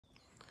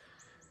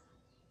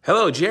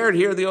Hello, Jared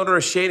here, the owner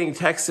of Shading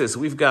Texas.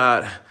 We've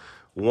got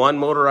one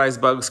motorized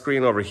bug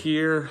screen over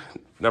here,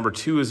 number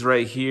 2 is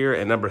right here,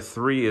 and number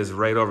 3 is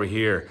right over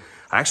here.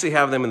 I actually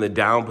have them in the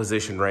down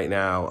position right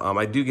now.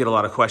 I do get a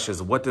lot of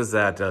questions. What does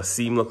that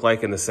seam look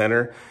like in the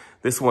center?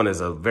 This one is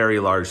a very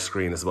large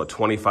screen. It's about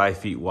 25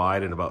 feet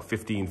wide and about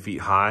 15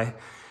 feet high.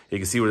 You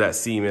can see where that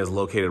seam is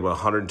located, about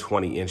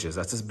 120 inches.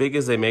 That's as big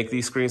as they make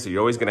these screens, so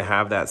you're always gonna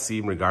have that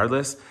seam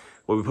regardless.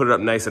 Well, we put it up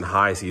nice and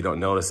high so you don't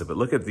notice it, but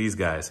look at these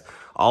guys,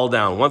 all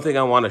down. One thing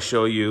I wanna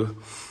show you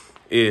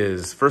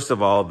is, first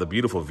of all, the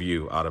beautiful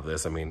view out of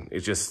this. I mean,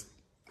 it's just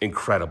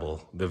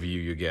incredible, the view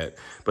you get.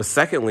 But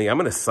secondly, I'm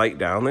gonna sight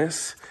down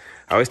this.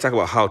 I always talk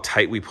about how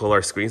tight we pull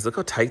our screens. Look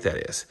how tight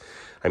that is.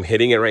 I'm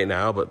hitting it right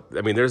now, but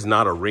I mean, there's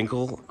not a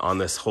wrinkle on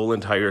this whole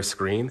entire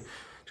screen.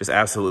 Just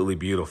absolutely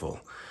beautiful.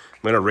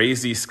 I'm gonna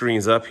raise these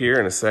screens up here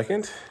in a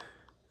second.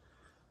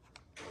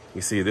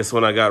 You see this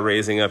one I got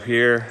raising up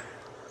here.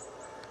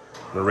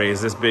 I'm gonna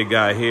raise this big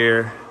guy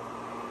here.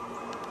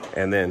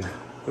 And then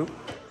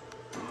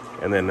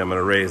I'm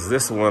gonna raise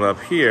this one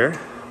up here.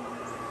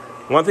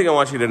 One thing I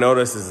want you to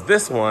notice is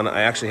this one,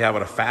 I actually have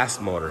on a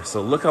fast motor.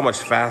 So look how much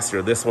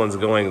faster this one's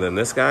going than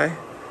this guy.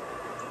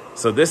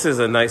 So this is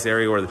a nice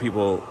area where the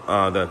people,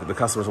 the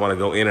customers wanna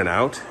go in and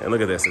out. And look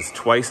at this, it's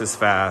twice as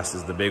fast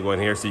as the big one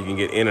here, so you can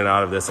get in and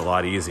out of this a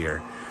lot easier.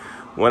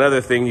 One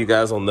other thing you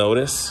guys will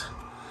notice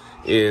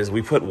is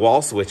we put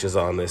wall switches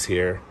on this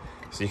here.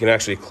 So you can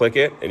actually click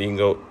it and you can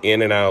go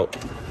in and out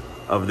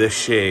of this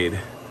shade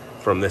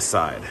from this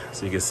side.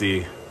 So you can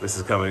see this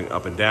is coming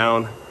up and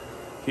down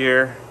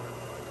here.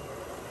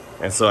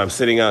 And so I'm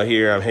sitting out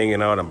here, I'm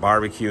hanging out, I'm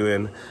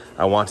barbecuing.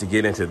 I want to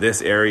get into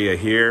this area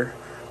here.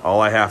 All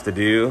I have to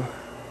do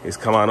is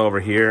come on over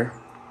here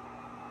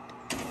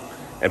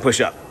and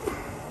push up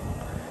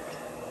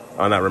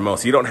on that remote.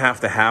 So you don't have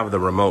to have the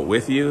remote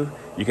with you.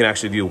 You can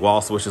actually do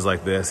wall switches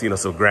like this, you know,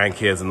 so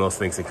grandkids and those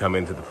things can come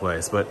into the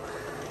place. But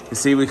you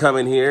see, we come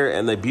in here,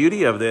 and the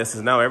beauty of this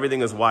is now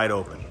everything is wide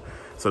open.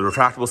 So the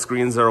retractable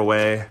screens are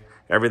away,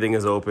 everything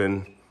is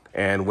open.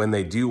 And when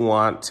they do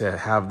want to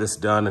have this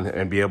done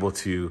and be able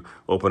to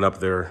open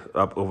up their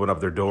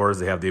doors,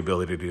 they have the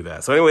ability to do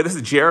that. So anyway, this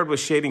is Jared with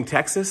Shading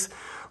Texas.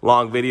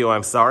 Long video,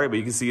 I'm sorry, but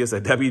you can see us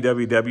at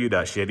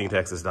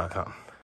www.shadingtexas.com.